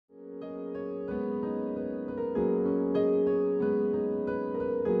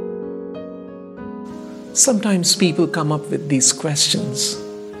Sometimes people come up with these questions.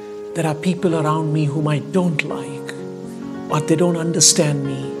 There are people around me whom I don't like, or they don't understand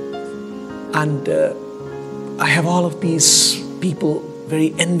me. And I have all of these people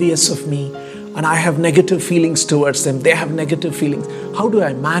very envious of me, and I have negative feelings towards them. They have negative feelings. How do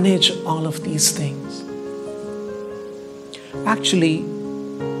I manage all of these things? Actually,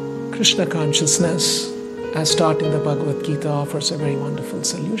 Krishna consciousness, as taught in the Bhagavad Gita, offers a very wonderful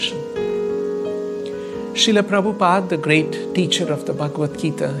solution. Srila Prabhupada, the great teacher of the Bhagavad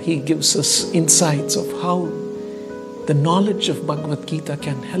Gita, he gives us insights of how the knowledge of Bhagavad Gita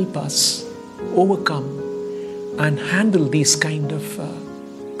can help us overcome and handle these kind of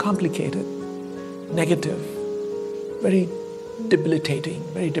complicated, negative, very debilitating,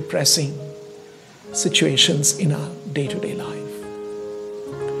 very depressing situations in our day-to-day life.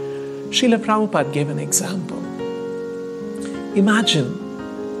 Srila Prabhupada gave an example. Imagine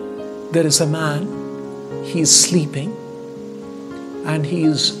there is a man, he is sleeping and he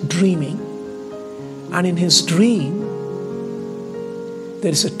is dreaming, and in his dream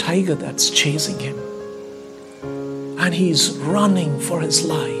there is a tiger that's chasing him, and he is running for his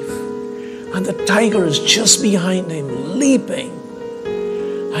life, and the tiger is just behind him, leaping,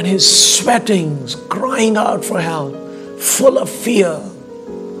 and he's sweating, crying out for help, full of fear.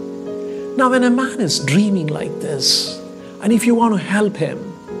 Now, when a man is dreaming like this, and if you want to help him,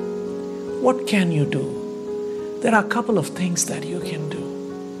 what can you do? There are a couple of things that you can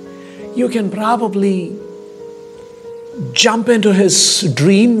do. You can probably jump into his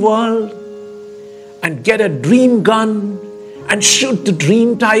dream world and get a dream gun and shoot the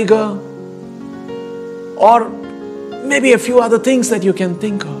dream tiger, or maybe a few other things that you can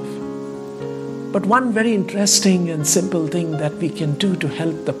think of. But one very interesting and simple thing that we can do to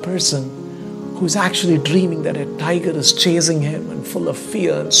help the person who's actually dreaming that a tiger is chasing him and full of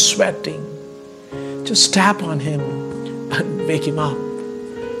fear and sweating, just tap on him and wake him up.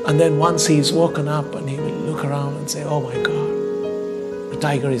 And then once he's woken up, and he will look around and say, oh my God, the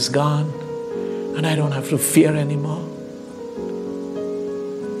tiger is gone and I don't have to fear anymore.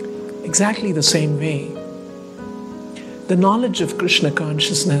 Exactly the same way, the knowledge of Krishna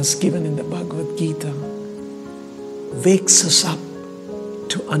consciousness given in the Bhagavad Gita wakes us up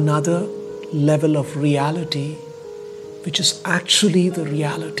to another level of reality, which is actually the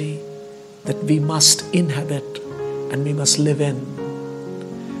reality that we must inhabit and we must live in.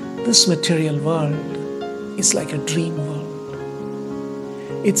 This material world is like a dream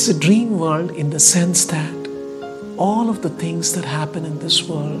world. It's a dream world in the sense that all of the things that happen in this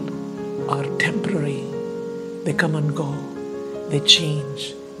world are temporary. They come and go. They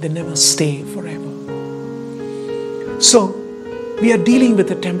change. They never stay forever. So, we are dealing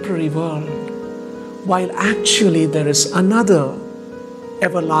with a temporary world, while actually there is another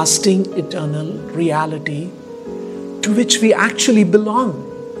everlasting, eternal reality to which we actually belong.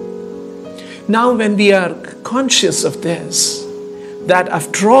 Now, when we are conscious of this, that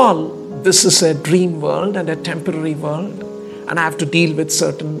after all, this is a dream world and a temporary world, and I have to deal with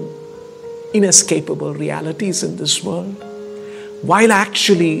certain inescapable realities in this world, while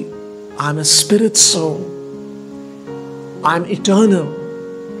actually I'm a spirit soul, I'm eternal,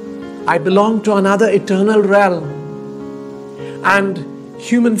 I belong to another eternal realm, and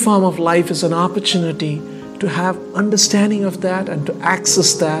human form of life is an opportunity to have understanding of that and to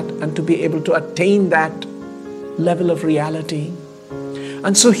access that and to be able to attain that level of reality.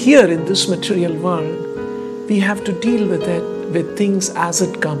 And so here in this material world, we have to deal with it, with things as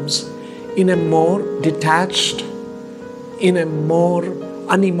it comes, in a more detached, in a more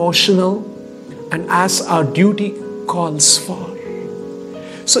unemotional, and as our duty calls for.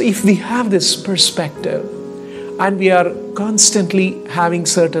 So if we have this perspective and we are constantly having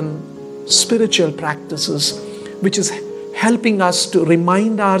certain spiritual practices which is helping us to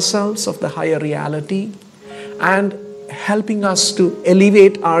remind ourselves of the higher reality and helping us to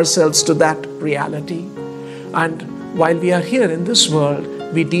elevate ourselves to that reality, and while we are here in this world,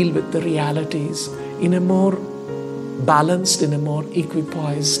 we deal with the realities in a more balanced, in a more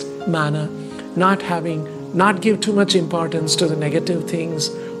equipoised manner, not give too much importance to the negative things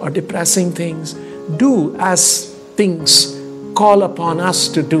or depressing things. Do as things call upon us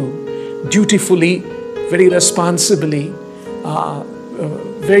to do, dutifully, very responsibly,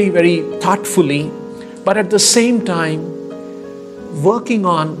 very, very thoughtfully, but at the same time working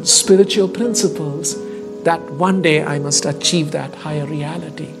on spiritual principles that one day I must achieve that higher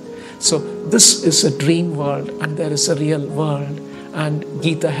reality. So this is a dream world and there is a real world, and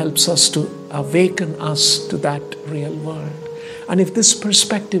Gita helps us to awaken us to that real world. And if this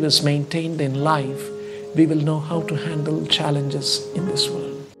perspective is maintained in life, we will know how to handle challenges in this world.